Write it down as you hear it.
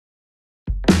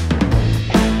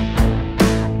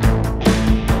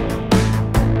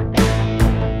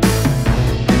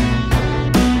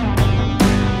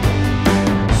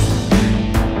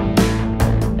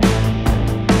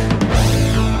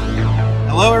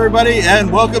everybody,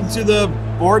 and welcome to the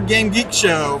Board Game Geek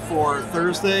Show for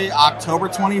Thursday, October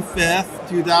 25th,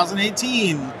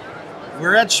 2018.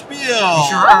 We're at Spiel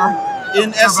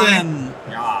in Essen,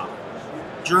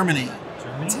 Germany.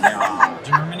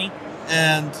 Germany?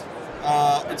 And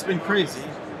it's been crazy.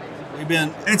 We've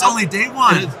been. It's only day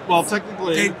one. Well,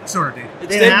 technically, it's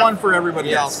day one for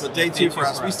everybody else, but day two for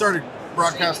us. We started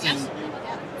broadcasting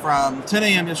from 10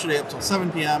 a.m. yesterday up till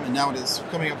 7 p.m. and now it is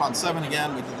coming up on 7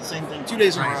 again. We did the same thing 2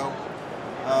 days in a row.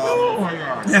 Oh my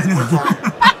God.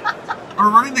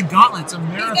 We're running the gauntlet. It's a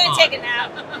marathon. He's gonna take a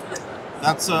nap.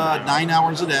 That's 9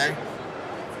 hours a day,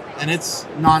 and it's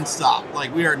nonstop.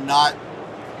 Like, we are not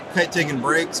taking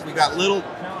breaks. We got little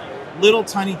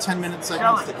tiny 10-minute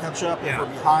segments to catch up if we're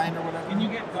behind or whatever. Can you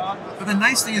get dog? But the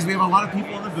nice thing is we have a lot of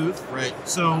people in the booth. Right.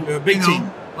 So we have a big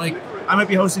team. Like, I might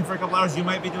be hosting for a couple hours, you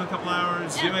might be doing a couple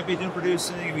hours, you might be doing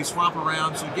producing, and we swap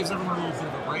around, so it gives everyone a little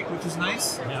bit of a break, which is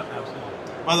nice. Yeah, absolutely.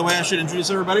 By the way, I should introduce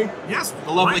everybody. Yes.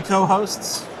 The lovely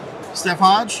co-hosts, Steph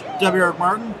Hodge, W. Eric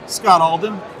Martin, Scott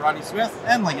Alden, Rodney Smith,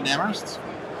 and Lincoln Damerst.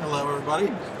 Hello,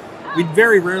 everybody. We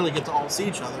very rarely get to all see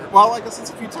each other. Well, I guess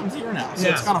it's a few times a year now, so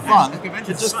it's kind of fun.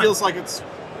 It just feels like it's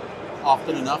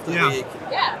often enough that we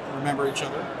remember each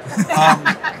other.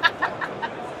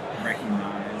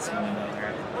 Recognize one another.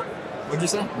 What'd you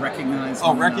say? Recognize.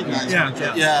 Oh, recognize.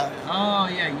 Yeah. Oh,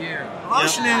 yeah. A lot of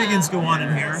shenanigans go on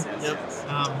in here.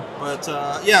 But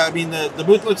yeah, I mean, the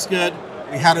booth looks good.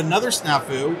 We had another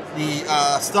snafu.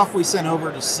 The stuff we sent over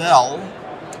to sell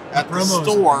at the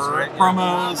store,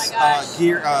 promos,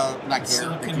 gear, not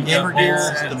gear, gamer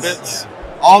gear, the bits,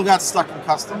 all got stuck in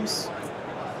customs.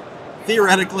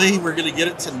 Theoretically, we're going to get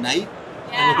it tonight.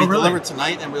 It will be delivered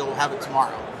tonight, and we'll have it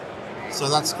tomorrow. So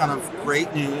that's kind of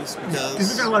great news because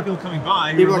we've got a lot of people coming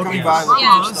by. People are coming by looking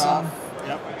for stuff.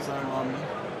 Yep. So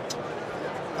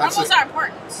promos are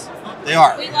important. They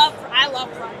are. I love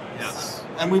promos. Yes.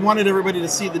 And we wanted everybody to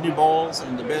see the new bowls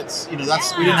and the bits. You know,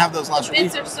 we didn't have those last year.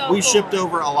 Bits are so cool. We shipped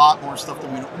over a lot more stuff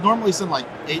than we normally send, like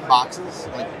 8 boxes,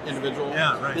 like individual.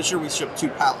 Yeah, right. This year we shipped 2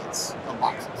 pallets of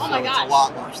boxes. Oh my gosh. It's a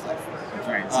lot more stuff.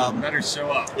 Right. So it better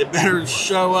show up. It better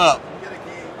show up.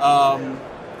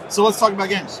 So let's talk about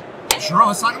games. Sure,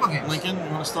 let's talk about games. Lincoln,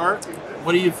 you want to start?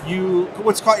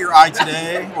 What's caught your eye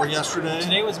today or yesterday?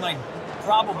 Today was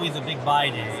probably the big buy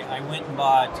day. I went and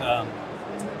bought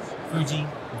Fuji.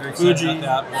 Very excited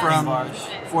about that. From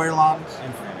Feuerland,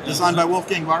 designed by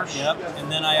Wolfgang Barsch. Yep.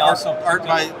 And then I also art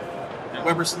by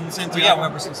Weberson Santiago. Yeah,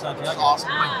 Weberson Santiago. That's awesome.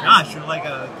 Oh my gosh, you're like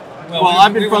a. Well,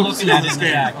 I've been focusing on this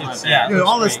game.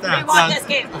 All this stuff. We want this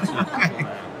game.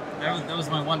 That was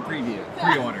my one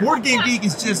pre-order. BoardGameGeek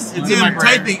is just him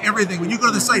typing everything. When you go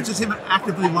to the site, it's just him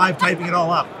actively live typing it all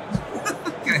up.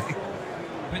 Okay.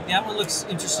 But that one looks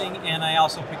interesting, and I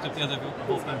also picked up the other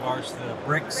Wolfgang Barsch, the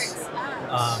Bricks.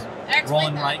 Roll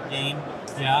and write game.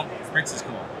 Yeah. Bricks is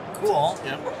cool. Cool.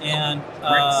 Yep. And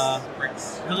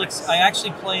Bricks. I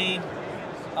actually played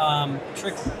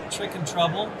Trick and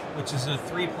Trouble, which is a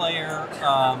 3-player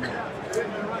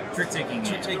trick-taking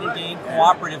game,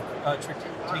 cooperative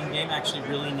trick-taking game. Actually,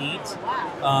 really neat.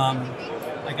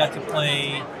 I got to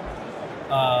play.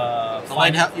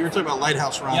 You were talking about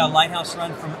Lighthouse Run. Yeah, Lighthouse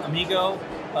Run from Amigo.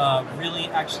 Really,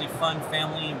 actually fun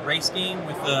family race game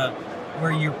with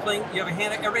where you're playing. You have a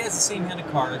hand. Everybody has the same hand of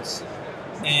cards,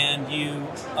 and you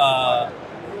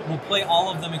will play all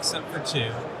of them except for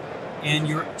 2. And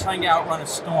you're trying to outrun a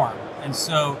storm. And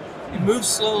so it moves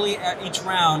slowly at each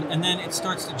round, and then it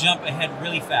starts to jump ahead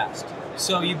really fast.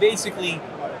 So you basically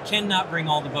cannot bring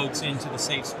all the boats into the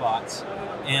safe spots.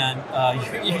 And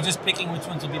you're just picking which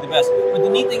ones will be the best. But the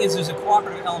neat thing is there's a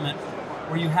cooperative element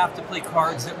where you have to play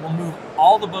cards that will move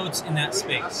all the boats in that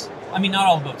space. I mean, not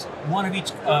all the boats. One of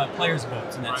each player's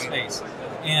boats in that space.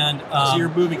 And so you're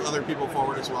moving other people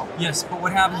forward as well? Yes, but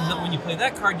what happens is that when you play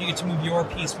that card, you get to move your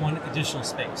piece 1 additional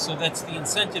space. So that's the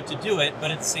incentive to do it,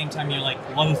 but at the same time, you're like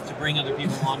loath to bring other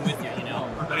people along with you, you know?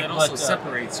 But it also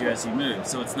separates you as you move,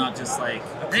 so it's not just like,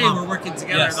 hey, we're working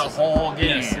together the whole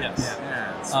game. Yes.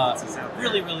 Yeah,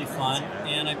 really, really fun.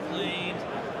 And I played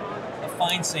a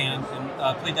Fine Sand, and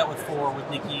played that with 4 with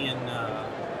Nikki,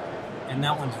 and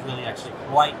that one's really actually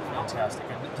quite fantastic.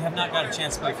 I have not got a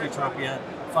chance to play Futopia.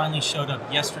 Finally showed up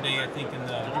yesterday, I think, in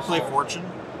the... Did you play Fortune?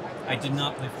 I did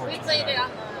not play Fortune. We played it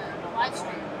on the live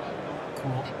stream.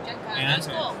 Cool. That was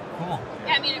cool. Cool.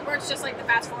 Yeah, I mean, it works just like the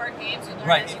fast forward games. You learn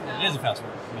Right, as you go. it is a fast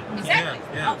forward. Yeah. Exactly.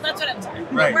 Yeah. Oh, that's what I'm saying.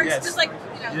 Right, It works yes. just like,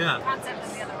 the concept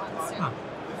of the other ones, too.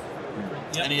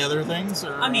 Yep. Any other things?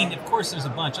 Or? I mean, of course, there's a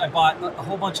bunch. I bought a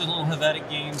whole bunch of little Helvetic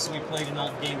games. We played an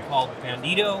old game called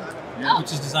Bandito,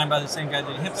 which is designed by the same guy that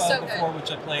did Hippo before,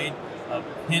 which I played.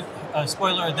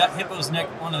 Spoiler, that Hippo's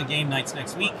one of the game nights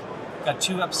next week. got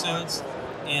 2 episodes,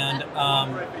 and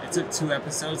It took 2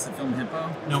 episodes to film Hippo.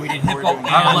 no, we did Hippo. doing-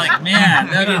 I'm And like, man,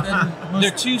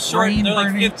 they're too short. They're like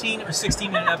brain-burning. 15 or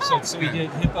 16-minute episodes. So we did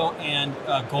Hippo and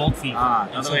Gold Fever.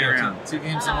 And Other so way there were around. 2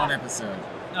 games in 1 episode.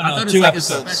 No, I thought it was 2 like a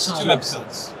episodes. special- 2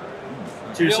 episodes.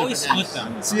 Two We always separate split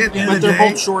games. them. See, at the end But of the they're day,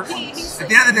 both short ones. at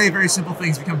the end of the day, very simple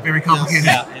things become very complicated.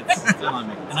 Yeah. It's still on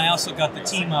me. And I also got the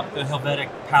Team Up, the Helvetic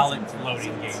palette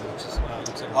loading game, which is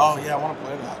looks like Oh yeah, I want to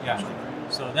play that. yeah.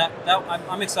 So that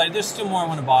I'm excited. There's still more I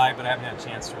want to buy, but I haven't had a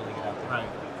chance to really get out there. Right.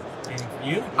 Anything for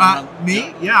you?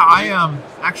 Me? Yeah, I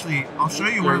actually, I'll show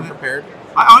you one You're of the. prepared.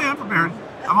 I am prepared.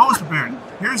 I'm always prepared.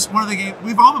 Here's one of the games.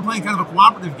 We've all been playing kind of a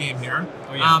cooperative game here.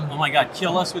 Oh yeah. Oh my God!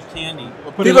 Kill us with candy.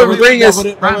 We'll put People over- are bringing us put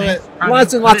it- wait, wait, wait.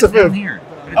 lots and Put lots it of down food. here.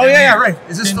 Put it Oh down yeah, here. right.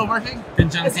 Is this Then- still working? Then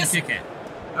John Is can this- kick it.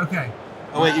 Okay.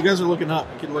 Oh wait, you guys are looking up.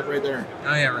 You can look right there.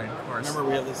 Oh yeah, right. Of course. Remember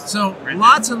we have this. So Right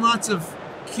lots and lots of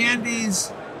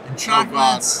candies and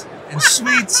chocolates and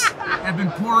sweets have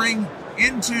been pouring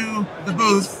into the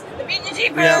booth. The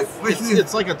BoardGameGeek We have, booth. Which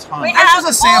it's like a ton. We That's have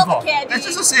just a all sample. the candy. That's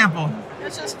just a sample.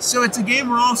 That's just So it's a game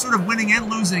we're all sort of winning and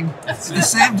losing at the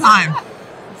same time.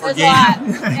 there's a game. lot.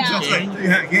 Just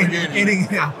Yeah. like, gaining,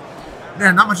 yeah.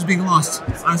 Yeah, not much is being lost,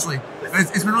 honestly.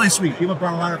 It's been really sweet. People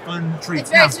brought a lot of fun treats. It's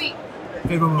very Yeah. sweet.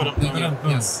 Okay, boom, boom. But, Boom,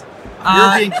 boom. Yes.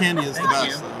 European candy is the thank best.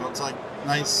 you. Though. It's like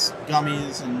nice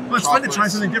gummies and. Well, it's fun to try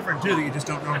chocolates. something different too that you just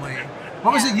don't normally.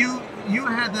 What was it? You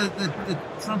had the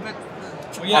trumpet,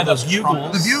 Oh yeah, those the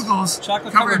bugles. the bugles,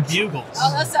 Chocolate covered. covered bugles.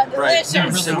 Oh, those sound Right. delicious. They're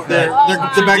really So good. they're- Oh, they're-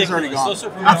 wow. the bag's already gone. Those are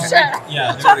from Okay. Sure.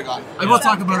 Yeah. It's already gone. I will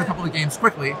talk about a couple of games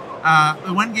quickly.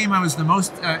 The one game I was the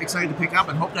most excited to pick up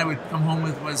and hoped I would come home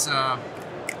with was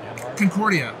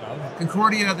Concordia.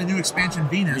 Concordia, the new expansion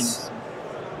Venus,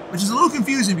 which is a little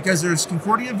confusing because there's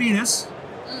Concordia Venus,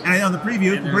 and on the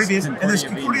preview, And there's and there's Concordia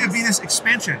Concordia Venus. Venus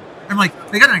expansion. I'm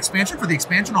like, they got an expansion for the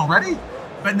expansion already?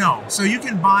 But no. So you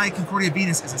can buy Concordia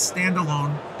Venus as a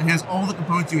standalone and has all the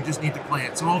components you would just need to play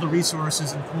it. So all the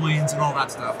resources and coins and all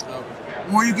that stuff.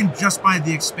 Or you can just buy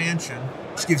the expansion,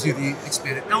 which gives you the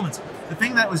expanded elements. The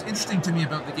thing that was interesting to me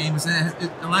about the game is that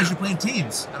it allows you to play in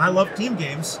teams, and I love team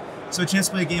games. So a chance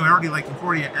to play a game I already like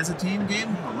Concordia as a team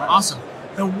game, awesome.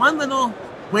 The one little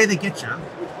way they get you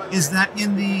is that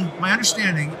my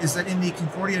understanding is that in the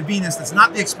Concordia Venus, that's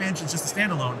not the expansion, it's just a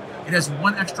standalone, it has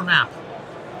one extra map.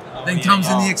 Then comes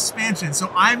in the expansion.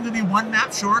 So I'm going to be one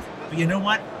map short, but you know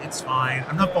what? It's fine.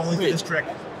 I'm not falling for Wait. this trick.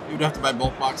 You would have to buy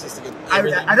both boxes to get I'd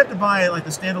everything. have to buy like the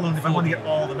standalone if I want to get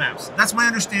all the maps. That's my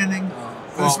understanding.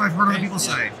 That's what I've heard other people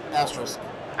say. Asterisk.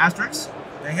 Asterix?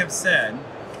 They have said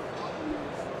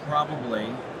probably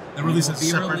The release it will is be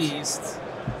separate. released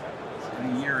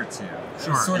in a year or two.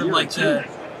 Sure. Sort A of year or like two?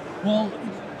 well,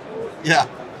 Yeah.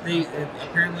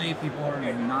 apparently people are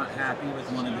not happy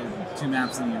with one of the 2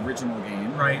 maps in the original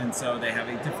game, Right. And so they have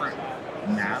a different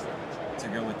map to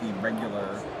go with the regular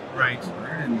Right. board,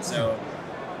 and so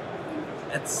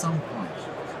at some point,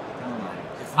 I don't know.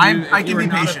 If I you can are be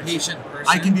not patient. a patient person,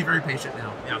 I can be very patient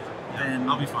now. Yeah. Then-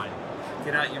 I'll be fine.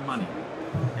 get out your money.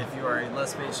 If you are a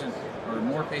less patient or a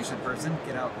more patient person,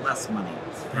 get out less money.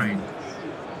 Right.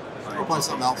 Or play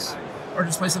something else. Or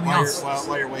just play something While else.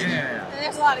 while you're waiting. Yeah.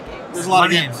 There's a lot of games. There's a lot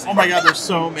of games. Oh my god, there's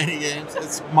so many games.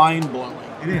 It's mind blowing.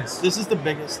 It is. This is the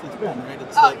biggest it's been, right?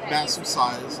 It's Oh, like yeah, massive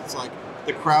size. It's like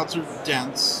the crowds are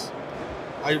dense.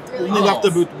 I Really? only left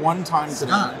the booth one time It's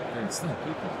today. not. There's still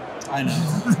people. I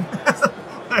know.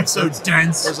 They're so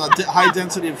dense. There's a high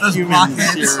density of Those humans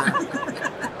blockheads. here.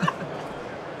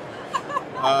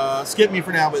 Skip me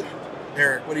for now, but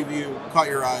Eric, what have you caught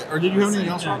your eye? Or did you have anything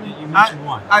else, Yeah, Rodney? you mentioned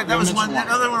one. That You was mentioned one. one.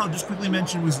 Another one I'll just quickly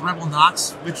mention was Rebel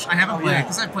Knox, which I haven't Oh, played yeah.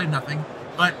 because I've played nothing.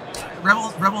 But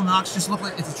Rebel Knox just looked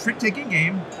like it's a trick-taking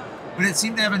game, but it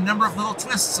seemed to have a number of little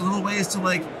twists, and little ways to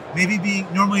like maybe be.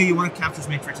 Normally, you want to capture as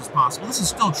many tricks as possible. This is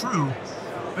still true,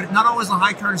 but not always the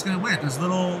high card is going to win it. There's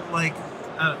little like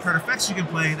card effects you can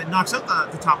play that knocks out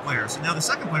the top player. So now the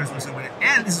second player is going to win it,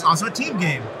 and this is also a team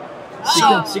game.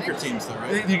 Oh, Secret teams, though,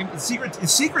 right?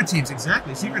 It's secret teams,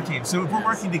 exactly. Secret teams. So if we're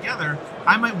working together,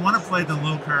 I might want to play the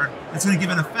low card that's going to give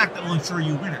an effect that will ensure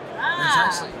you win it. There's Ah.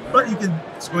 actually, But you can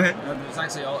go ahead. there's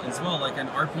actually as well like an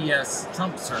RPS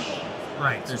trump circle.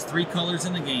 Right. There's 3 colors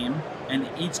in the game, and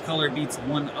each color beats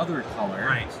one other color.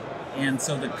 Right. And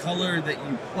so the color that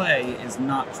you play is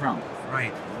not trump.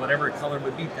 Right. Whatever color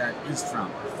would beat that is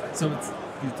trump. So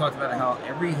you talked about how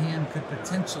every hand could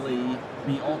potentially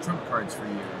be all trump cards for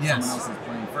you if Yes. someone else is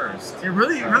playing first. It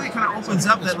really kind of opens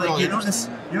up It's that like really you don't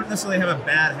interesting. necessarily have a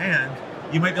bad hand.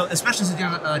 You might be able, especially since you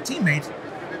have a teammate,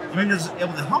 you might be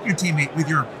able to help your teammate with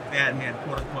your bad hand,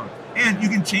 quote unquote. And you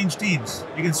can change teams.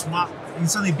 You can swap. You can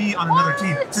suddenly be on another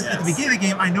team. So at the Yes. beginning of the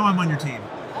game, I know I'm on your team.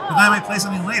 But then I might play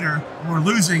something later when we're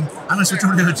losing. I'm going to switch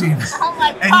over to the other team. Oh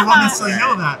my god. And you won't necessarily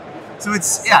know that. So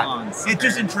it's, yeah, Songs. it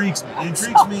just intrigues me. It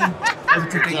intrigues me as a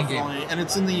trick-taking game. Definitely, and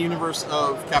it's in the universe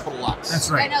of Capital X.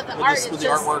 That's I right. know the With, art this, is with the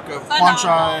just artwork of phenomenal.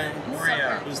 Quanchai, It's so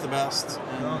Yeah. good. who's the best.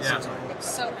 And Yeah.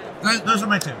 It's so good. Those are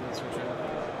my two.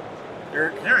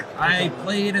 Eric, I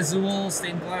played Azul,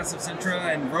 Stained Glass of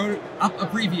Sintra, and wrote up a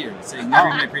preview, so you can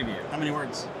read my preview. how many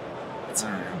words? I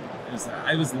don't know.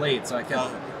 I was late, so I kept.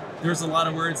 There was a lot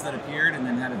of words that appeared and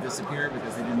then had to disappear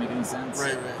because they didn't make any sense.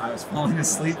 Right. I was falling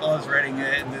asleep while I was writing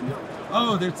it, and then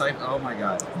they're typed. Oh my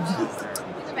god.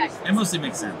 Go back. It mostly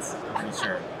makes sense, I'm pretty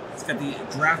sure. It's got the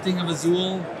drafting of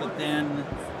Azul, but then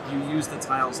you use the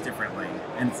tiles differently,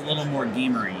 and it's a little more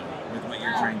gamery with what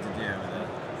you're trying to do,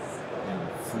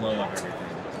 the flow of everything.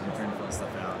 You're trying to fill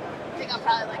stuff out. I think I'll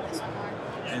probably like this one more.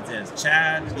 It is.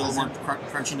 Chad A little more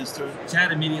crunchiness to it.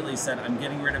 Chad immediately said, "I'm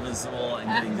getting rid of Azul and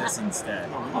getting this instead."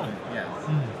 Oh, really? Yeah.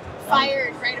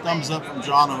 Fired right away. Thumbs up from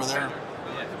John over there.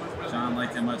 John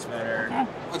liked it much better.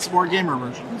 That's a more gamer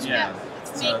version. Yeah.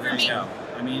 It's So made there for you me. go.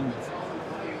 I mean,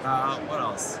 what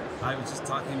else? I was just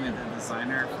talking with the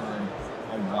designer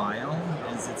for a while.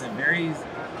 It's a very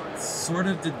sort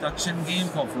of deduction game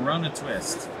called Verona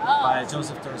Twist by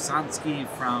Joseph Torsansky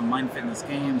from Mind Fitness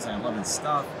Games. I love his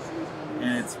stuff.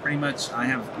 And it's pretty much, I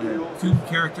have two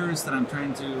characters that I'm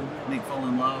trying to make fall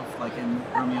in love, like in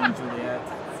Romeo and Juliet.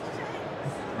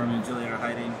 Romeo and Juliet are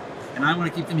hiding. And I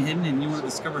want to keep them hidden, and you want to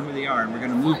discover who they are. And we're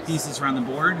going to move pieces around the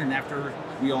board, and after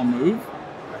we all move,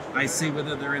 I say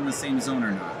whether they're in the same zone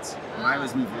or not. And I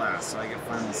always move last, so I get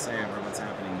final say over what's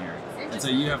happening here. And so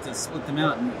you have to split them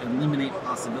out and eliminate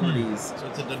possibilities. So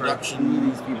it's a for deduction, who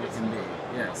these people can be.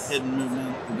 Yes. hidden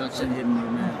movement. Deduction, hidden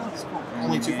movement.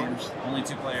 Only two Game. players. Only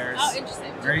two players. Oh,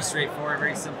 interesting. Very straightforward,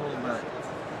 very simple, but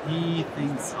he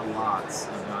thinks a lot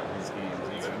about his games.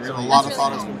 He's really So a lot of That's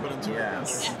thought really has been put into it.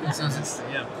 Yes. It sounds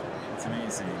interesting. Yeah. It's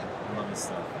amazing. I love his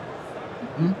stuff.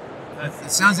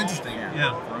 It sounds interesting. Yeah.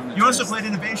 Yeah. You also played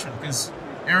Innovation, because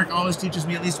Eric always teaches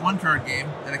me at least one card game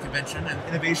at a convention, and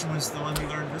Innovation was the one we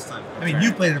learned this time. I mean, right.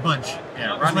 you played it a bunch.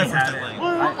 Yeah, It was my Rodney first had time it. playing.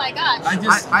 Oh my gosh.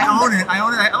 I own it.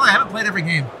 I haven't played every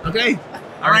game. Okay?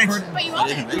 All right. But you own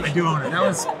it. I do own it. That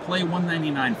was play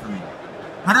 199 for me.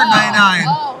 199.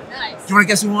 Oh, nice. Do you want to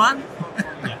guess who won?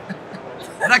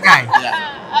 That guy. Yeah.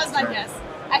 That was my guess.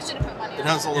 I should have put money on It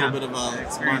has a little Yeah. bit of a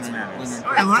Experience learning. matters.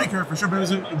 Oh, yeah, learning curve for sure, but it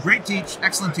was a great teach,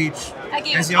 excellent teach, That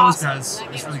game as was he always awesome. does. That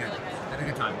It was game really was good. really Had a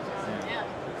good time. Yeah.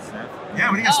 Steph? Yeah,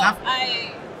 what do you got, Steph?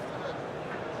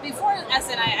 Before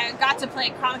Essen, I got to play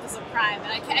Chronicles of Crime,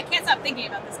 and I can't stop thinking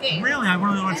about this game. Really? I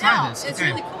really want to I try know, this. it's Okay.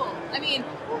 really cool. I mean,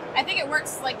 I think it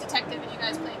works like Detective, and you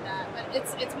guys played that, but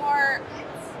it's more,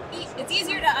 it's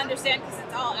easier to understand because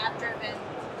it's all app driven,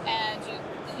 and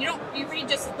you read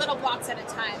just little blocks at a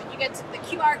time, and you get to the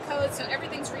QR code, so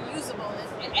everything's reusable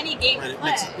in any game Right, you it,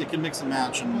 play. it can mix and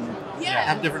match and Yeah.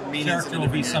 have different meanings. Character in will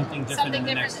be different something different in the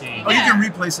Something next different. game. Oh, you Yeah. can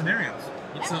replay scenarios.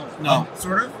 So, No,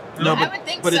 Sort of? no, I but, would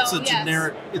think but it's so, a yes.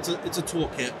 generic. It's a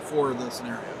toolkit for the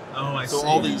scenario. Oh, I So see.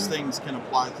 all these things can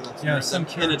apply to that scenario Yeah, some in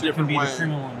a character can different be way. the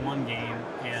criminal in one game,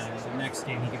 and the next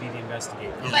game he could be the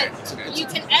investigator. But you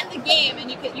can end the game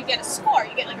and you get a score.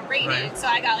 You get like a rating. Right. So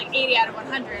I got like 80 out of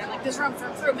 100. I'm like, there's room for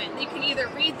improvement. You can either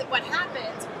read what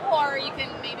happens, or you can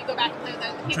maybe go back and play with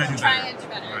other people Try to and do try better. and do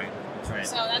better. Right. that's right.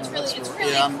 So that's really That's it's cool.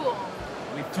 really Yeah, cool.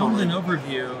 We filmed an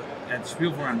overview at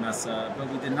Spieltage, but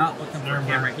we did not look up for a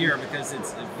camera here because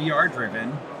it's VR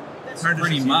driven, That's Hard to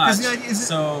pretty see. much. 'Cause the idea is-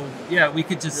 So yeah, we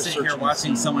could just You're sit here searching watching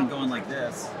the scene. someone going like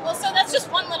this. Well, so that's just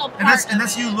one little part. And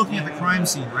that's of you it. looking at the crime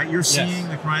scene, right? You're Yes. seeing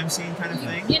the crime scene kind of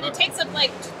thing. And it takes up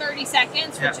like 30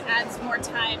 seconds, which Yeah. adds more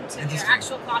time to your Interesting.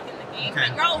 actual clock in the game. Okay.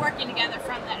 But you're all working together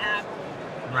from the app,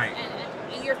 Right.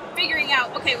 and you're figuring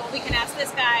out, okay, well, we can ask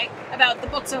this guy about the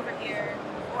books over here,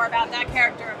 or about that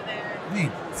character over there.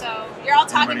 Neat. So you're all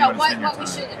talking Everybody about wanna spend what your we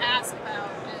time. should ask about.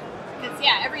 Because,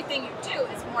 yeah, everything you do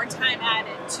is more time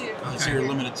added to. So you're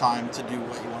limited time to do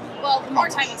what you want to. Well, the more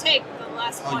time you take, the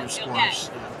less Oh, your points you'll get. scores.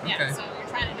 Yeah. Yeah, Okay. so you're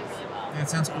trying to do really well. Yeah, it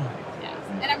sounds cool. Yeah.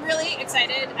 And I'm really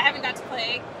excited. I haven't got to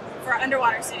play for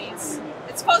Underwater Cities.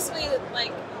 It's supposed to be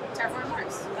like Terraforming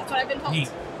Mars. That's what I've been told. Neat.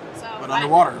 So But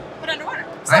underwater. But underwater.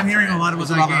 I'm hearing a lot about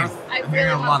Is it that on game. Earth? I I'm really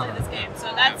hearing a lot want to of play it. this game.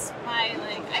 So that's my,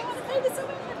 like, I want to play this so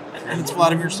bad. And it's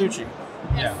Vladimir Succi,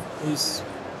 Yeah. who's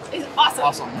It's awesome.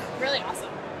 awesome. Really awesome.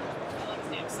 I love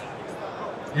his name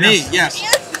so Me, Yes.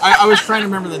 yes. I was trying to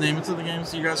remember the names of the game,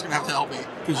 so you guys are gonna have to help me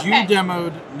because you Okay.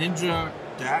 demoed Ninja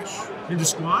Dash, Ninja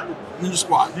Squad? Ninja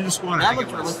Squad. Ninja Squad. That I think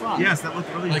looked it really was. fun. Yes, that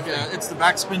looked really Like good. it's the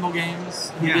back spindle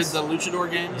games. You Yes. did the Luchador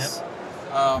games.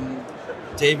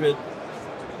 David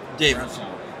Bradshaw.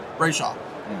 Brayshaw.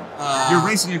 You're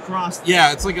racing across.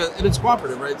 Yeah, it's like it's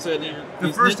cooperative, right? So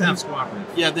The first half's cooperative.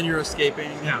 Yeah, then you're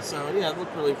escaping. Yeah. So it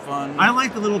looked really fun. I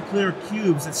like the little clear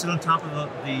cubes that sit on top of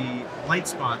the light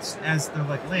spots as they're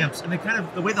like lamps, and they kind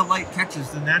of the way the light catches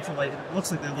the natural light, it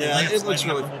looks like they're little lamps.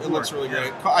 It looks really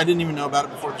great. I didn't even know about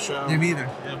it before the show. Me either.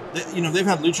 Yeah. They've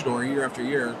had Luchador year after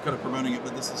year, kind of promoting it,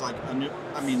 but this is like a new.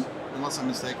 I mean, unless I'm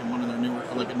mistaken, one of their newer,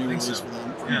 like a new release for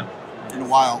them. In a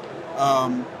while.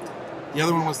 The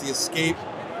other one was the Escape.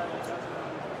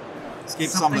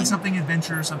 Something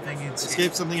adventure, something.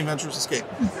 Escape something adventures escape.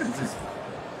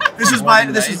 This is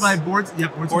my boards. Yeah,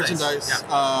 boards and dice.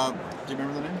 Yeah. Do you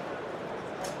remember the name?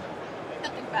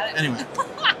 Nothing about it. Anyway.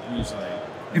 Usually.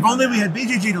 If only we had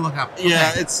BGG to look up. Okay.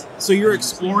 Yeah, it's so you're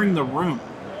exploring the room.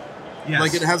 Yes.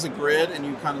 Like it has a grid, and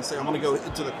you kind of say, "I'm going to go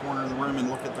into the corner of the room and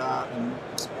look at that." And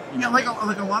like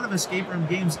a lot of escape room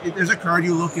games, there's a card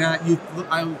you look at.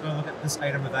 I look at this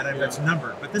item or that item that's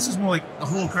numbered, but this is more like the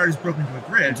whole card is broken into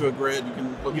a grid. You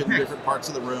can look at different parts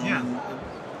of the room and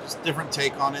just different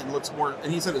take on it. It looks more.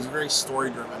 And he said it's very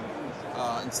story driven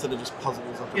instead of just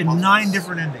puzzles. In 9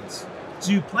 different endings,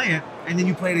 so you play it and then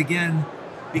you play it again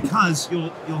because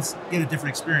you'll get a different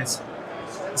experience,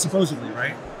 supposedly,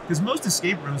 right? Because most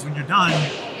escape rooms, when you're done,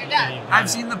 I've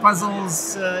seen the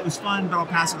puzzles. It was fun, but I'll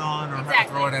pass it on or I'll have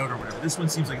to throw it out or whatever. This one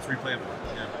seems like it's replayable.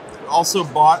 Yeah. We also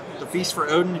bought the Feast for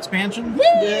Odin expansion.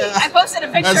 Yeah. I posted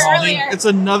a picture earlier. It's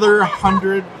another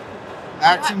 100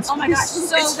 actions. Oh my gosh,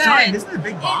 so it's good. giant. Isn't it a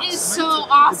big box? It is so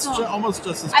awesome. It's almost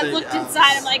just as big. I looked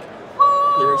inside. I'm like,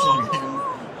 oh. The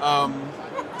original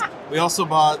game. We also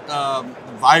bought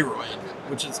Viroid,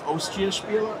 which is Ostia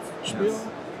Spiel. Yes.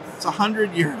 It's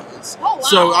 100 euros. Oh, wow.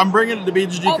 So I'm bringing it to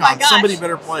BGG Oh my Con. gosh. Somebody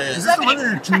better play it. Is this the one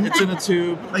in a tube? It's in a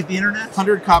tube. Like the internet?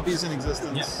 100 copies in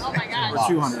existence. Yeah. Oh my gosh.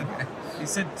 Or 200. Okay. They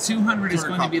said 200 is 200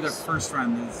 going to be their copies. first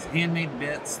run. These handmade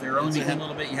bits, they're only making a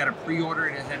little bit. You had to pre-order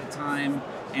it ahead of time,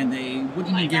 and they wouldn't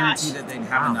Oh my even guarantee gosh. that they'd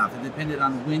have enough. It depended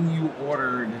on when you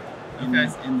ordered in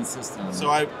the system.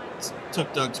 So I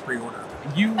took Doug's pre-order.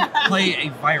 You play a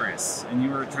virus, and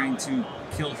you were trying to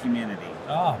kill humanity.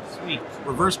 Oh, sweet.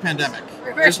 Reverse Pandemic.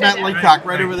 Reverse There's Matt Pandemic. Leacock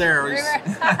right over there.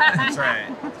 That's right.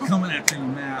 Coming after you,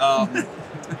 Matt.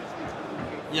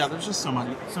 Yeah, there's just so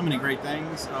many great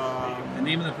things. The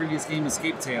name of the previous game,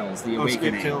 Escape Tales: The Escape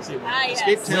Awakening. Tales, the Ah, yes.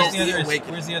 Escape Tales, the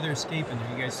Awakening. Where's the other escape in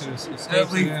there? You guys threw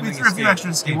escape. We threw a few extra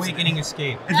escapes. Awakening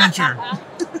escape. Adventure.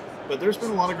 But there's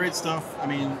been a lot of great stuff. I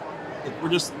mean, we're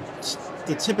just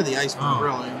the tip of the iceberg,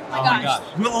 really. Oh my gosh.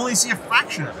 We'll only see a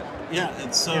fraction of it. Yeah,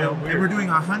 it's so And weird. we're doing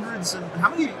hundreds. And how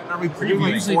many are we doing We like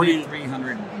previewing? usually 40 do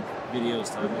 300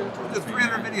 videos total. We did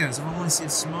 300 videos, and we'll only see a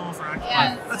small fraction.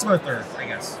 Yeah. That's about a third, I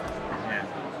guess. Yeah.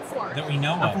 4. That we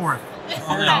know A of. fourth.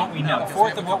 Oh, no, what we know. A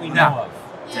fourth of what we know Yeah. of.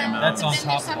 Yeah. That's on And then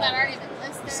top there's some of that all. aren't even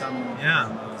listed. Some Yeah.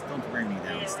 don't bring me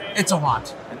down. Steph. It's a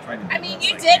lot. I tried to do I mean, this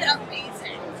you like did that.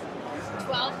 amazing.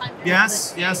 1,200.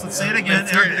 Yes, let's say it again.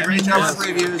 But Eric did a great job with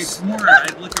it's previews. more, I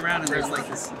look around and there's like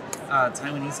this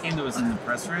Taiwanese game that was in the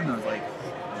press room. I was like,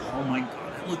 oh my god,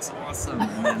 that looks awesome.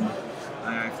 And then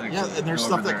I have to Yeah, and there's go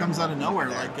stuff over that there comes and out of look nowhere,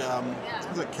 there. like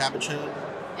things like Cabbage Head,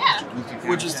 Yeah.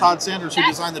 which is Todd Sanders who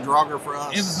designed the Draugr for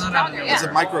us. It was not out of Yeah. nowhere. As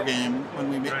a micro game when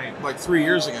we made Right. like 3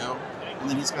 years ago, and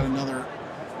then he's got another.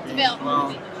 game. Available.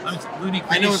 Well, Looney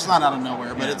I know it's Creation- not out of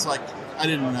nowhere, but Yeah. it's like I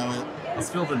didn't know it. Let's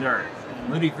spill the dirt.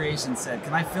 Moody Creation said,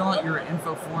 "Can I fill out your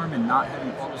info form and not have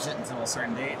you publish it until a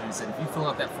certain date?" And I said, "If you fill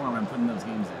out that form, I'm putting those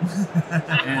games in."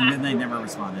 And then they never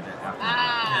responded after that.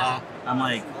 Ah. I'm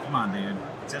like, "Come on, dude,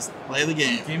 just Play the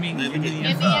game. give me the Give me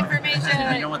info."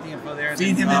 information. You don't want the info there? Feed then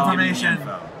him give me the information.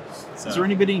 info. So, Is there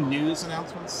anybody news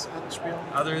announcements at the Spiel?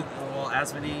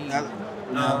 Asmodee,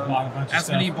 Bought a bunch of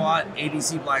Asmodee stuff. bought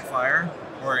ADC Blackfire,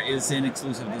 or is in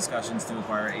exclusive discussions to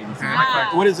acquire ADC Okay.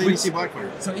 Blackfire. What is ADC Blackfire?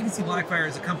 So ADC Blackfire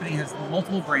is a company has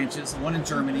multiple branches, one in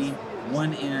Germany,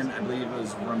 one in, I believe it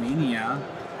was Romania,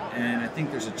 and I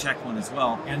think there's a Czech one as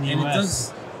well. And the it US.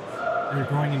 does, They're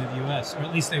growing into the U.S., or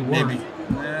at least they were. Maybe.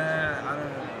 I don't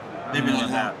know. Maybe about not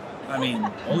that. I mean,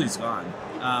 Oli's gone.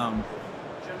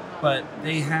 But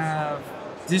they have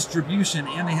distribution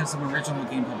and they have some original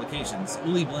game publications.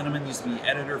 Uli Blinneman used to be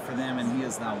editor for them, and he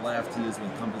has now left. He is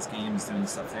with Compass Games doing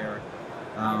stuff there.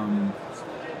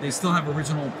 They still have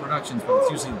original productions, but it's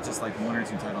usually just like 1 or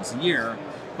 2 titles a year.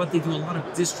 But they do a lot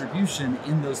of distribution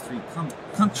in those 3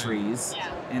 countries. Yeah.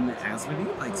 And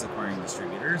Asmodee likes acquiring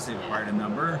distributors. They've acquired a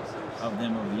number of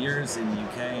them over the years in the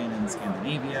UK and in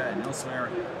Scandinavia and elsewhere.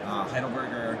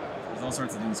 Heidelberger, there's all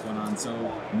sorts of things going on. So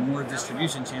more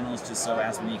distribution channels just so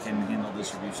Asmodee can handle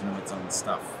distribution of its own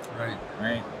stuff.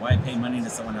 Right? Why pay money to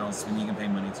someone else when you can pay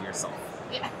money to yourself?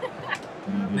 Yeah.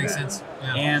 You do Makes that. sense.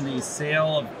 Yeah. And the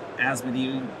sale of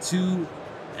Asmodee to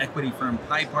equity firm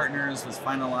Pi Partners was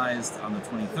finalized on the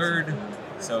 23rd.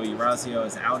 So Eurazeo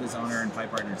is out as owner and Pi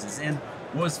Partners is in.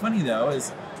 What was funny though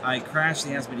is I crashed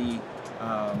the Asmodee.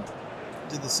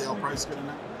 Did the sale price get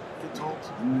told?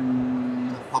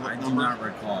 I do not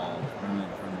recall from the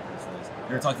press release.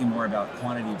 They were talking more about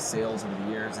quantity of sales over the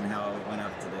years and how it went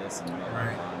up to this and blah,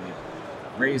 blah, blah.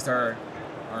 We raised our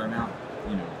amount,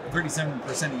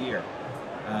 37% a year.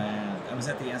 I was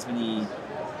at the Asmodee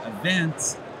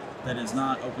event that is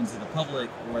not open to the public,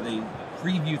 where they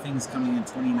preview things coming in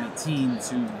 2019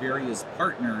 to various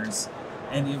partners,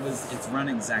 and it's run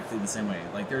exactly the same way.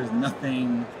 Like there's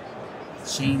nothing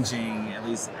changing, at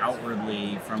least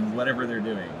outwardly, from whatever they're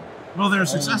doing. Well, they're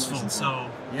successful, so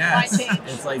yeah,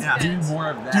 it's like do more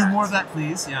of that. Do more of that,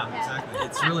 please. Yeah, exactly.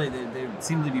 It's really they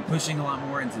seem to be pushing a lot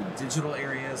more into digital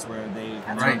areas where they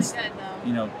That's really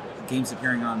good, though. Games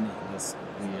appearing on the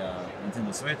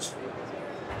Nintendo Switch.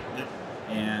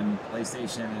 And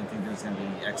PlayStation, and I think there's going to be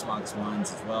Xbox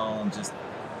Ones as well, and just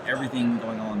everything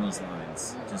going along those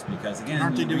lines. Just because, again,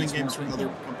 aren't they doing games from other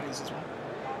companies as well?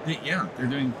 They're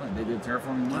doing. They did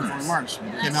Terraforming Mars.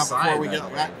 Came out before we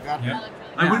got here.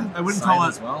 I wouldn't call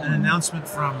it well, an announcement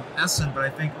from Essen, but I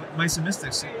think Mice and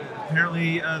Mystics.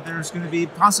 Apparently, there's going to be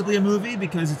possibly a movie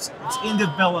because it's in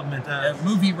development.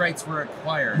 Movie rights were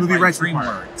acquired. Movie rights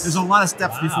DreamWorks. There's a lot of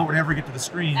steps before we ever get to the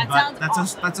screen, but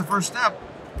that's a first step.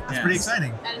 That's pretty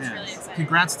exciting. That is really exciting.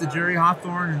 Congrats to Jerry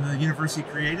Hawthorne and the universe he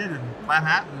created, and Flat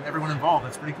Hat, and everyone involved.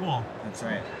 That's pretty cool. That's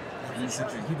right.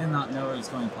 He did not know it was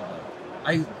going public.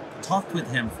 I talked with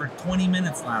him for 20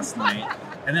 minutes last night,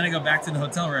 and then I go back to the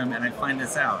hotel room and I find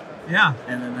this out. Yeah.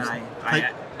 And then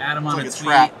I add him on a tweet.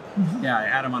 Trap. Yeah, I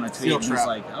add him on a tweet. Steel and he's trap.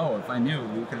 like, "Oh, if I knew,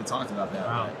 we could have talked about that."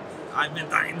 Wow. But I've been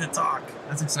dying to talk.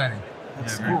 That's exciting.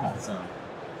 That's very cool. So,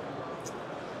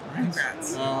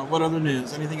 congrats. What other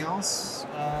news? Anything else?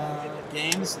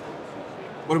 Games?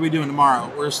 What are we doing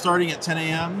tomorrow? We're starting at 10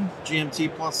 a.m.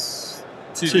 GMT plus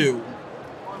 2,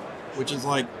 which is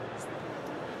like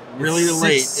really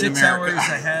late in Six America. hours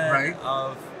ahead Right.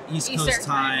 of East Coast Eastern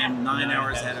time, time. 9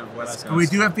 hours ahead of West Coast. But we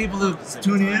do have people who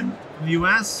tune in from the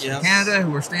U.S., Yes. Canada,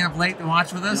 who are staying up late to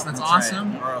watch with us. Yep, that's That's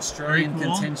awesome. right. Our Australian Very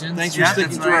cool. contingent. Thanks for Yeah,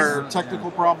 sticking that's to right. our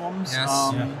technical problems. Yes.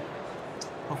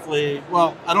 Hopefully,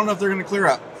 well, I don't know if they're going to clear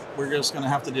up. We're just going to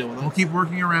have to deal with it. We'll keep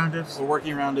working around it. We're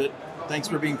working around it. Thanks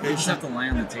for being We just have patient. to lie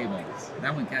on the table.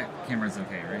 That one camera's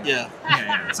okay, right? Yeah.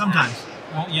 Yeah. Sometimes.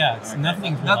 Well, yeah, it's Okay.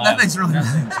 nothing's reliable. Nothing's really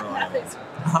Nothing's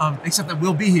reliable. except that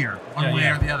we'll be here one Yeah, way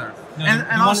yeah. or the other. No, and the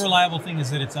and one also, reliable thing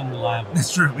is that it's unreliable.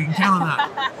 that's true. We can count on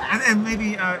that. and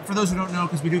maybe for those who don't know,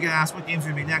 because we do get asked what games are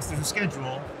going to be next, there's a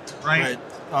schedule, right?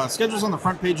 Schedule's on the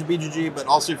front page of BGG, but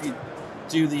also if you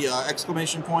do the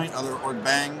exclamation point or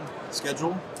bang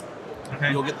schedule, Okay.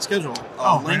 you'll get the schedule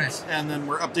Very link, nice. and then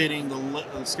we're updating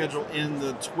the schedule in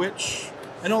the Twitch.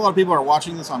 I know a lot of people are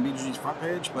watching this on BGG's front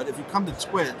page, but if you come to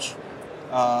Twitch,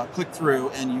 click through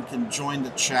and you can join the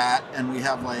chat, and we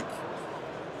have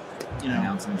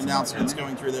announcements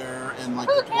going through there, and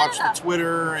watch the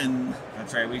Twitter and.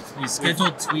 That's right. We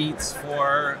scheduled tweets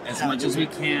for as much as we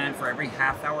can for every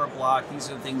half-hour block. These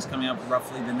are the things coming up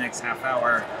roughly the next half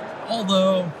hour.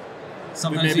 Although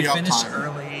sometimes may we be off finish time.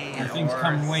 early. And things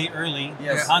come way early.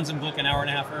 Yes. Hans and Book an hour and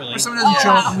a half early. Or someone doesn't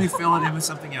show up and we fill it in with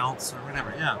something else or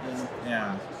whatever. Yeah.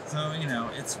 Yeah. So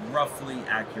it's roughly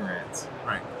accurate.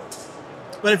 Right.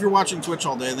 But if you're watching Twitch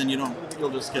all day, then you'll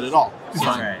just get it all. It's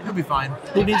That's fine. right. You'll be fine.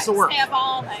 Who needs to work Stay up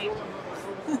all night.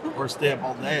 or stay up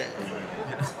all day?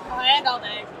 And all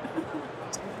day.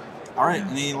 All right.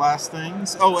 Any last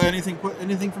things? Oh, anything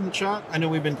from the chat? I know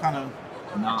we've been kind of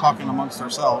talking amongst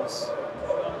ourselves.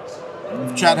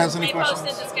 If chat has any They questions?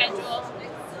 posted the schedule.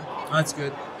 Oh, that's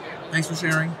good. Thanks for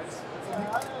sharing.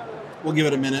 We'll give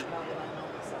it a minute.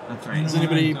 That's right. Is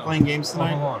anybody playing games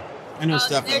tonight? I know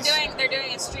Steph they're is.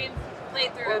 doing a stream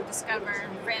playthrough of Discover.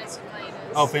 Fantasy Flight is.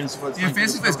 Oh, Fantasy Flight's Yeah, playing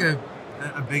Fantasy Flight's Discover.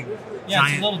 got a big, Yeah, it's a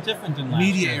giant little different than last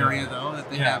media year. area, though, that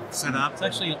they Yeah. have set up. It's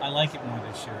actually, I like it more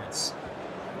this year. It's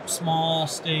small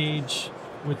stage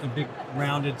with a big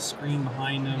rounded screen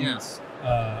behind them. Yes.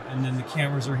 And then the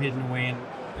cameras are hidden away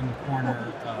in the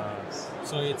corner.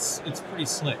 So it's pretty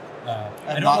slick.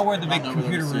 I don't know where the big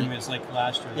computer room is like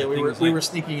last year. Yeah, we were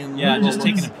sneaking in. Yeah, little just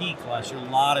rooms. taking a peek last year. A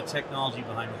lot of technology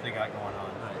behind what they got going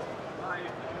on.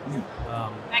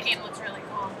 That game looks really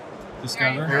cool.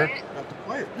 Discover. Eric got to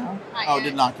play it now. Not Oh, yet.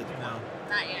 did not get to play.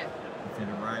 No. Not yet. If it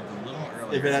arrived a little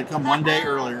earlier. If it had come one day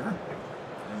earlier.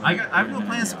 I have no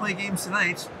plans to play games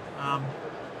tonight.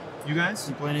 You guys?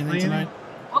 You play anything Play tonight?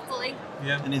 Hopefully.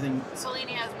 Yeah. Anything?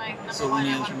 Solenia is my number Solenia one I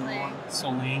is want to your play. number one?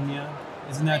 Solania.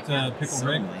 Isn't that Pickle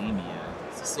Rick?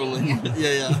 Solenia.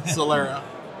 Yeah, Solera.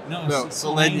 No, No,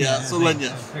 Solenia. is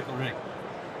Solenia. Pickle Rick.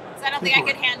 So I don't think I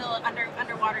could handle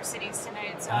underwater cities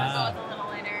tonight, so I'll go with a little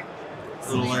lighter.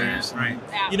 Little lighter, right?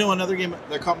 Yeah. You know, another game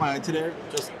that caught my eye today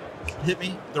just hit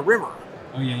me. The River.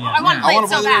 Oh yeah, yeah. I want to play it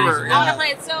so bad. River, I want to play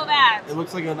it so bad. It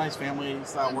looks like a nice family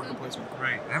style worker placement.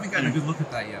 Right. I haven't gotten a good look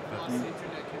at that yet, but.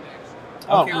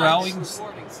 Okay, well, we can.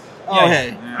 Oh,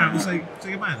 hey. Alright, we'll say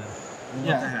goodbye then. What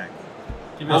Yeah. the heck?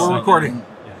 Give it a We're second. recording.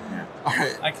 Yeah. All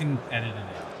right. I can edit it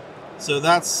out. So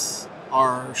that's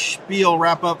our spiel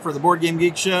wrap up for the Board Game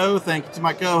Geek show. Thank you to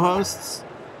my co-hosts.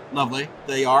 Lovely.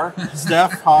 They are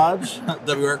Steph, Hodge,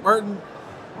 W. Eric Burton,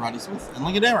 Rodney Smith, and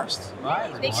Lincoln Damerst. Bye.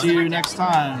 Thank See you next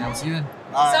time. Yeah, we'll see you then.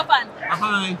 Bye. So fun.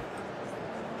 Bye-bye.